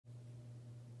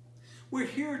We're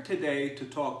here today to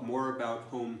talk more about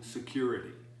home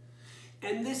security.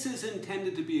 And this is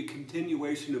intended to be a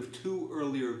continuation of two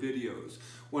earlier videos,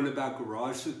 one about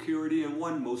garage security and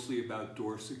one mostly about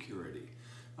door security.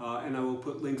 And I will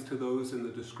put links to those in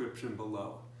the description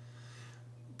below.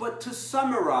 But to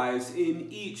summarize, in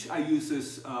each I use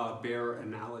this bear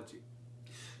analogy.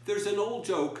 There's an old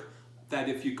joke that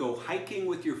if you go hiking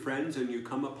with your friends and you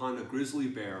come upon a grizzly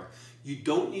bear, you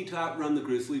don't need to outrun the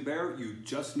grizzly bear, you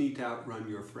just need to outrun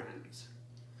your friends.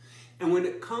 And when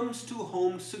it comes to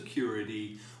home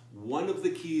security, one of the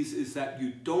keys is that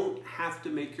you don't have to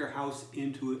make your house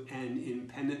into an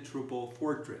impenetrable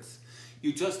fortress.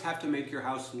 You just have to make your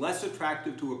house less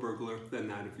attractive to a burglar than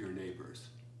that of your neighbors.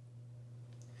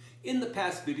 In the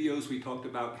past videos, we talked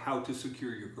about how to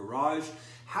secure your garage,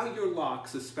 how your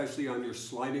locks, especially on your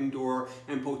sliding door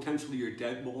and potentially your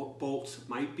deadbolts,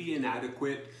 might be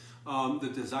inadequate,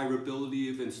 the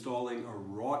desirability of installing a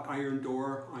wrought iron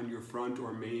door on your front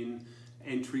or main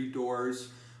entry doors,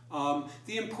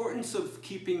 the importance of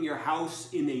keeping your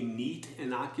house in a neat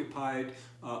and occupied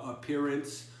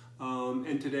appearance,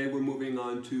 and today we're moving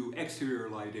on to exterior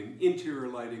lighting, interior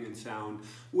lighting and sound,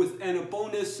 and a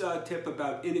bonus tip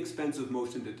about inexpensive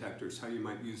motion detectors, how you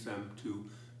might use them to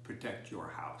protect your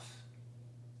house.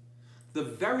 The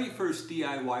very first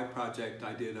DIY project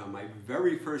I did on my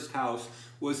very first house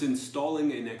was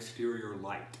installing an exterior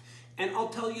light. And I'll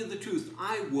tell you the truth,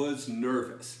 I was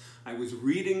nervous. I was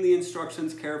reading the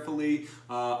instructions carefully.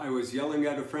 I was yelling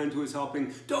at a friend who was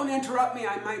helping, "Don't interrupt me,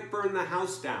 I might burn the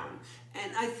house down."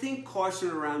 And I think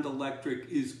caution around electric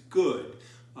is good,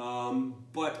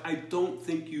 but I don't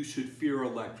think you should fear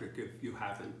electric if you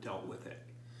haven't dealt with it.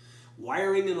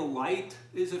 Wiring in a light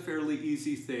is a fairly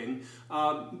easy thing.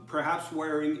 Perhaps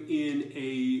wiring in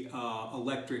a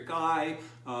electric eye,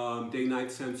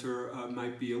 day-night sensor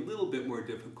might be a little bit more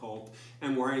difficult,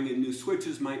 and wiring in new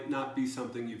switches might not be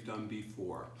something you've done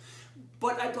before.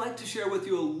 But I'd like to share with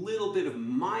you a little bit of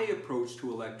my approach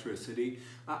to electricity.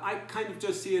 I kind of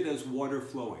just see it as water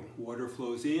flowing. Water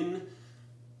flows in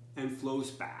and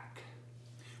flows back.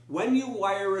 When you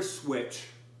wire a switch,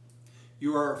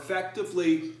 you are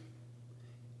effectively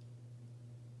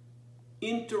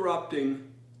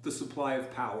interrupting the supply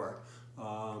of power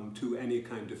to any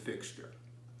kind of fixture.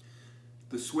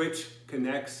 The switch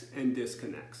connects and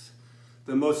disconnects.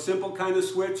 The most simple kind of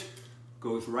switch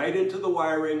goes right into the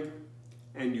wiring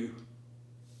and you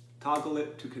toggle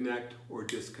it to connect or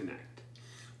disconnect.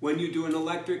 When you do an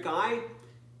electric eye,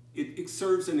 it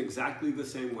serves in exactly the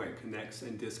same way, connects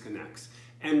and disconnects.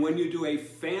 And when you do a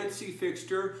fancy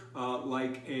fixture,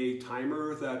 like a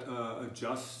timer that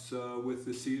adjusts with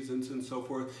the seasons and so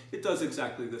forth, it does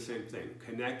exactly the same thing,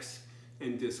 connects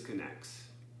and disconnects.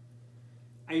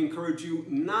 I encourage you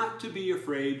not to be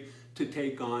afraid to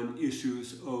take on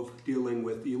issues of dealing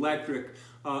with electric,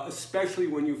 especially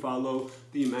when you follow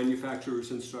the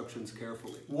manufacturer's instructions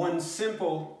carefully. One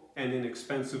simple and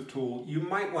inexpensive tool you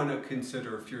might want to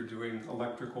consider if you're doing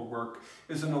electrical work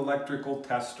is an electrical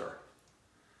tester.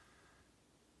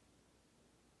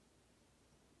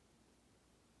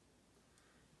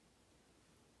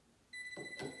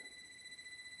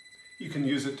 You can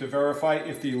use it to verify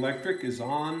if the electric is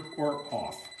on or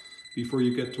off before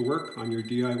you get to work on your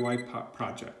DIY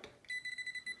project.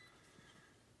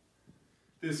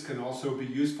 This can also be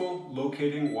useful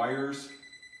locating wires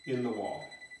in the wall.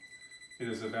 It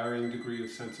is a varying degree of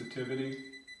sensitivity.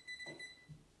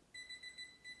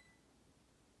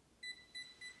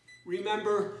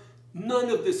 Remember, none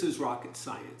of this is rocket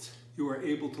science. You are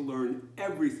able to learn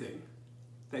everything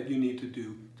that you need to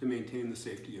do to maintain the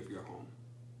safety of your home.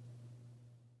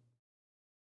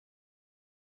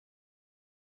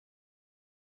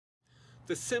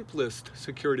 The simplest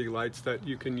security lights that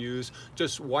you can use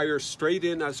just wire straight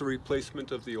in as a replacement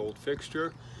of the old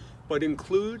fixture, but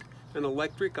include an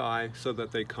electric eye so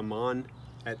that they come on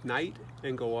at night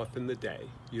and go off in the day.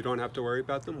 You don't have to worry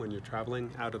about them when you're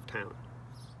traveling out of town.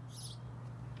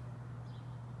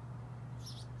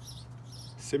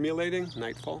 Simulating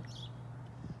nightfall.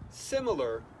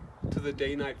 Similar to the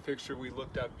day-night fixture we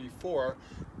looked at before,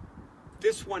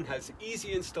 this one has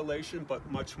easy installation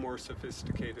but much more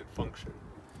sophisticated function.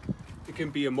 It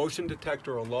can be a motion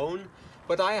detector alone,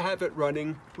 but I have it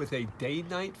running with a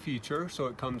day-night feature, so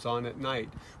it comes on at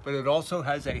night. But it also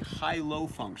has a high-low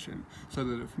function, so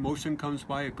that if motion comes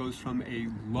by, it goes from a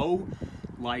low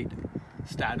light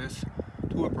status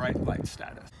to a bright light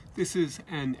status. This is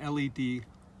an LED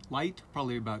light,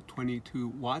 probably about 22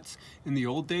 watts. In the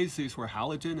old days, these were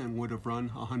halogen and would have run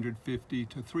 150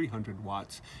 to 300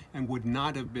 watts and would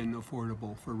not have been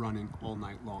affordable for running all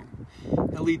night long.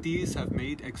 LEDs have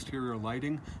made exterior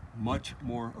lighting much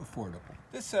more affordable.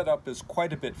 This setup is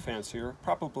quite a bit fancier,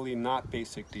 probably not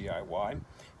basic DIY.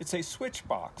 It's a switch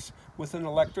box with an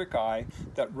electric eye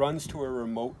that runs to a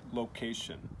remote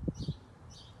location.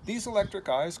 These electric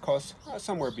eyes cost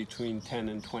somewhere between $10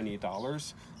 and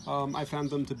 $20. I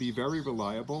found them to be very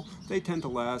reliable. They tend to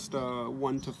last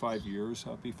 1 to 5 years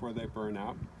before they burn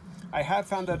out. I have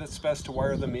found that it's best to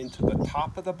wire them into the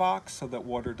top of the box so that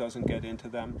water doesn't get into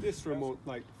them. This remote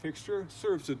light fixture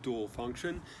serves a dual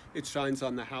function. It shines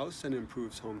on the house and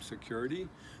improves home security.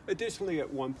 Additionally,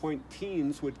 at one point,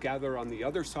 teens would gather on the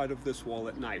other side of this wall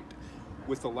at night.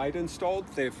 With the light installed,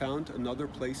 they have found another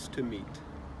place to meet.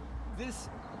 This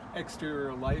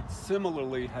exterior light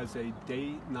similarly has a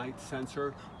day-night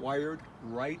sensor wired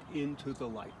right into the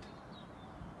light.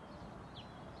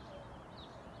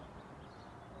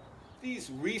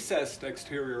 These recessed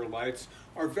exterior lights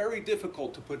are very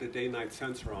difficult to put a day-night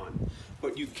sensor on,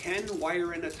 but you can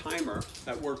wire in a timer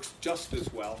that works just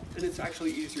as well, and it's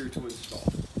actually easier to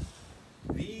install.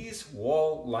 These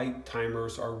wall light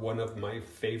timers are one of my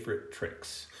favorite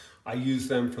tricks. I use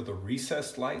them for the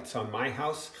recessed lights on my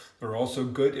house. They're also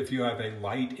good if you have a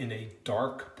light in a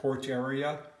dark porch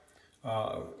area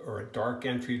or a dark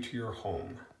entry to your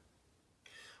home.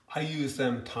 I use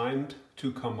them timed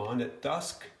to come on at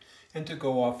dusk and to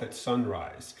go off at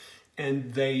sunrise.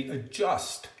 And they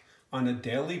adjust on a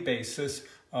daily basis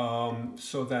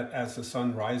so that as the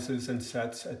sun rises and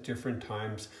sets at different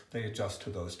times, they adjust to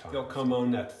those times. They'll come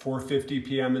on at 4:50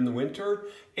 p.m. in the winter,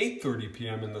 8:30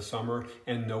 p.m. in the summer,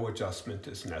 and no adjustment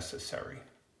is necessary.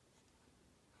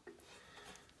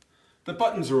 The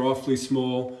buttons are awfully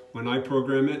small. When I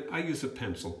program it, I use a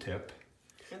pencil tip.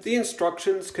 The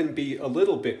instructions can be a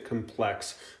little bit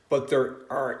complex, but there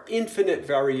are infinite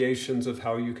variations of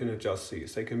how you can adjust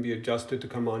these. They can be adjusted to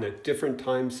come on at different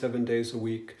times 7 days a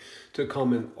week, to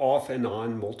come in off and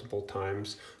on multiple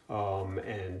times,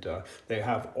 and they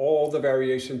have all the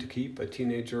variation to keep a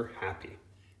teenager happy.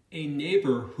 A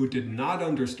neighbor who did not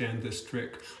understand this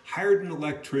trick hired an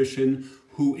electrician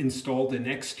who installed an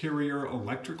exterior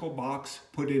electrical box,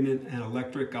 put in an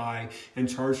electric eye, and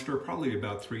charged her probably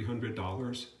about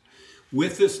 $300.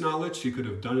 With this knowledge, she could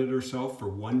have done it herself for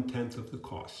 1/10 of the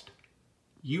cost.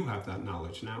 You have that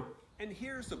knowledge now. And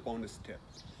here's a bonus tip.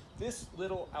 This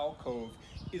little alcove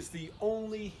is the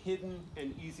only hidden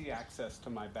and easy access to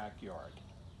my backyard.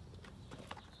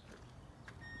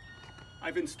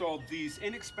 I've installed these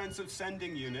inexpensive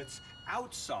sending units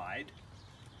outside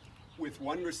with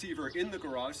one receiver in the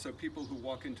garage so people who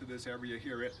walk into this area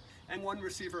hear it, and one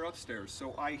receiver upstairs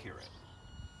so I hear it.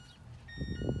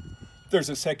 There's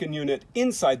a second unit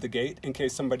inside the gate in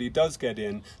case somebody does get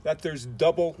in, that there's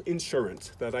double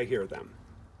insurance that I hear them.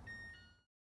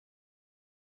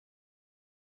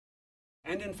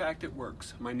 And in fact, it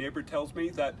works. My neighbor tells me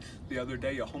that the other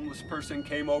day a homeless person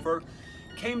came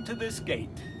to this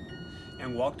gate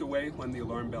and walked away when the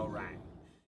alarm bell rang.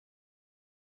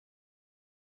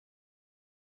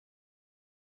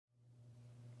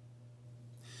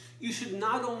 You should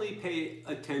not only pay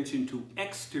attention to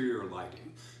exterior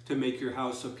lighting to make your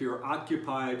house appear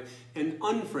occupied and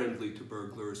unfriendly to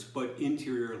burglars, but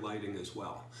interior lighting as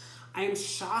well. I am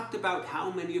shocked about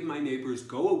how many of my neighbors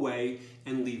go away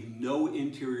and leave no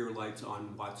interior lights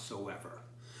on whatsoever.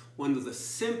 One of the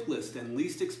simplest and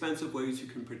least expensive ways you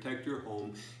can protect your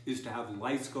home is to have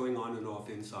lights going on and off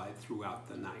inside throughout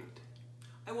the night.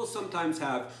 I will sometimes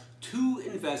have 2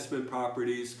 investment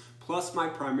properties plus my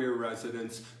primary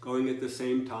residence going at the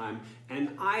same time,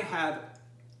 and I have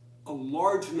a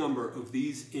large number of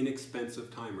these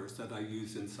inexpensive timers that I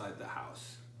use inside the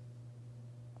house.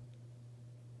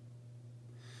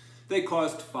 They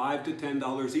cost $5 to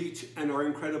 $10 each and are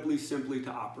incredibly simply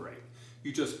to operate.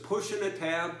 You just push in a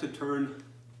tab to turn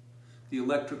the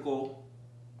electrical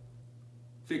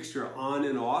fixture on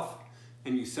and off,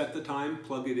 and you set the time,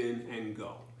 plug it in, and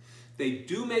go. They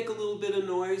do make a little bit of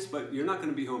noise, but you're not going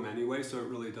to be home anyway, so it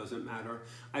really doesn't matter.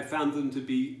 I found them to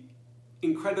be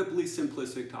incredibly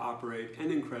simplistic to operate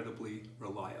and incredibly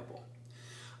reliable.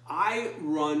 I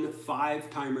run 5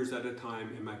 timers at a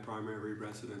time in my primary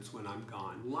residence when I'm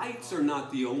gone. Lights are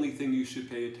not the only thing you should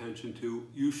pay attention to.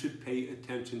 You should pay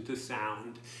attention to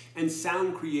sound, and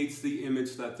sound creates the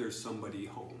image that there's somebody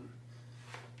home.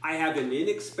 I have an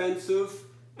inexpensive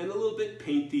and a little bit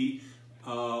painty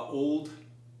old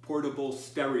portable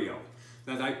stereo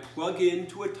that I plug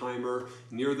into a timer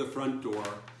near the front door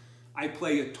I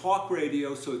play a talk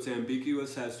radio, so it's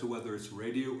ambiguous as to whether it's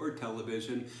radio or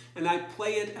television, and I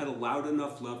play it at a loud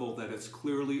enough level that it's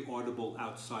clearly audible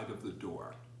outside of the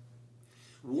door.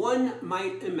 One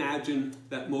might imagine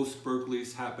that most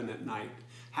burglaries happen at night.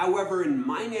 However, in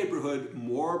my neighborhood,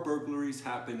 more burglaries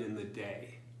happen in the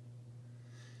day.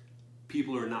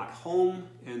 People are not home,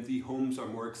 and the homes are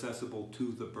more accessible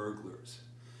to the burglars.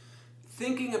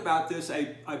 Thinking about this,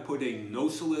 I put a no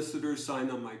solicitor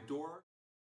sign on my door,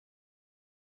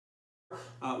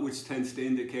 which tends to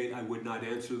indicate I would not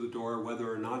answer the door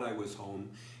whether or not I was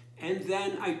home. And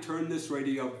then I turn this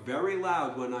radio up very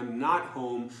loud when I'm not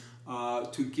home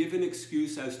to give an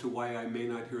excuse as to why I may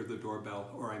not hear the doorbell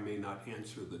or I may not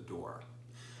answer the door.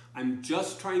 I'm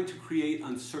just trying to create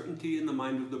uncertainty in the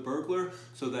mind of the burglar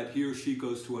so that he or she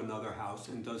goes to another house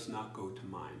and does not go to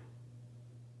mine.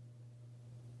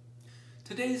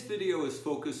 Today's video is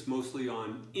focused mostly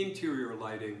on interior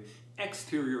lighting,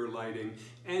 exterior lighting,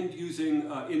 and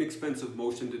using inexpensive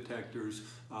motion detectors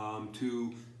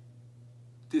to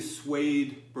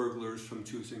dissuade burglars from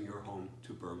choosing your home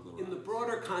to burglarize. In the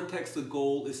broader context, the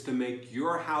goal is to make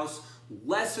your house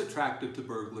less attractive to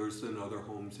burglars than other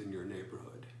homes in your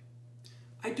neighborhood.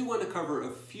 I do want to cover a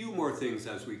few more things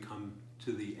as we come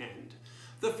to the end.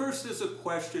 The first is a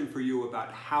question for you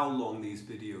about how long these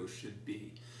videos should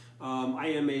be. I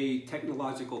am a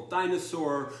technological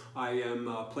dinosaur. I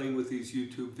am playing with these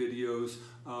YouTube videos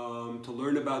to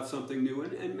learn about something new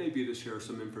and maybe to share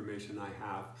some information I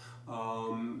have.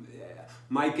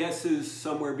 My guess is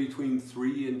somewhere between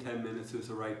 3 and 10 minutes is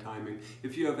the right timing.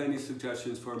 If you have any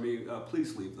suggestions for me,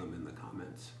 please leave them in the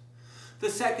comments. The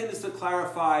second is to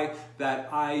clarify that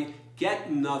I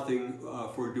get nothing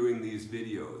for doing these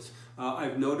videos.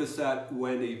 I've noticed that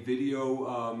when a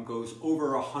video goes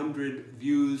over 100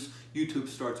 views, YouTube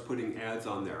starts putting ads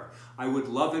on there. I would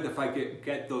love it if I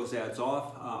get those ads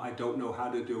off. I don't know how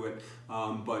to do it,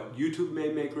 but YouTube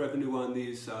may make revenue on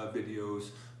these videos,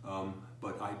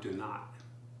 but I do not.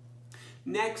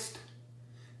 Next,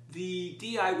 the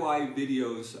DIY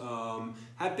videos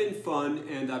have been fun,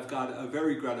 and I've got a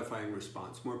very gratifying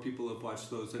response. More people have watched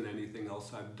those than anything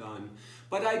else I've done.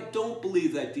 But I don't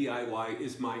believe that DIY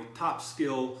is my top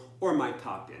skill or my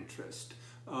top interest.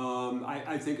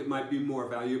 I think it might be more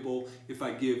valuable if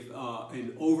I give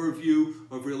an overview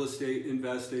of real estate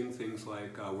investing, things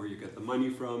like where you get the money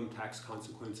from, tax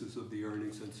consequences of the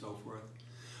earnings, and so forth.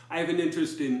 I have an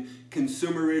interest in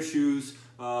consumer issues.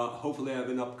 Hopefully I have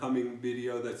an upcoming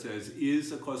video that says,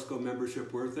 is a Costco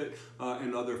membership worth it?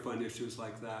 And other fun issues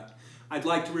like that. I'd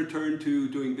like to return to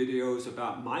doing videos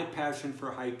about my passion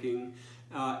for hiking,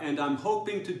 and I'm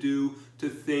hoping to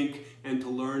think and to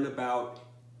learn about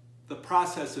the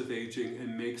process of aging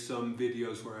and make some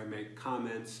videos where I make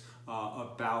comments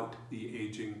about the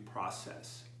aging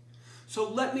process. So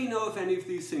let me know if any of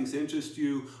these things interest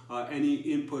you, any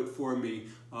input for me.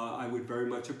 I would very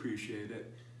much appreciate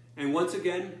it. And once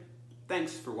again,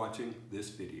 thanks for watching this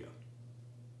video.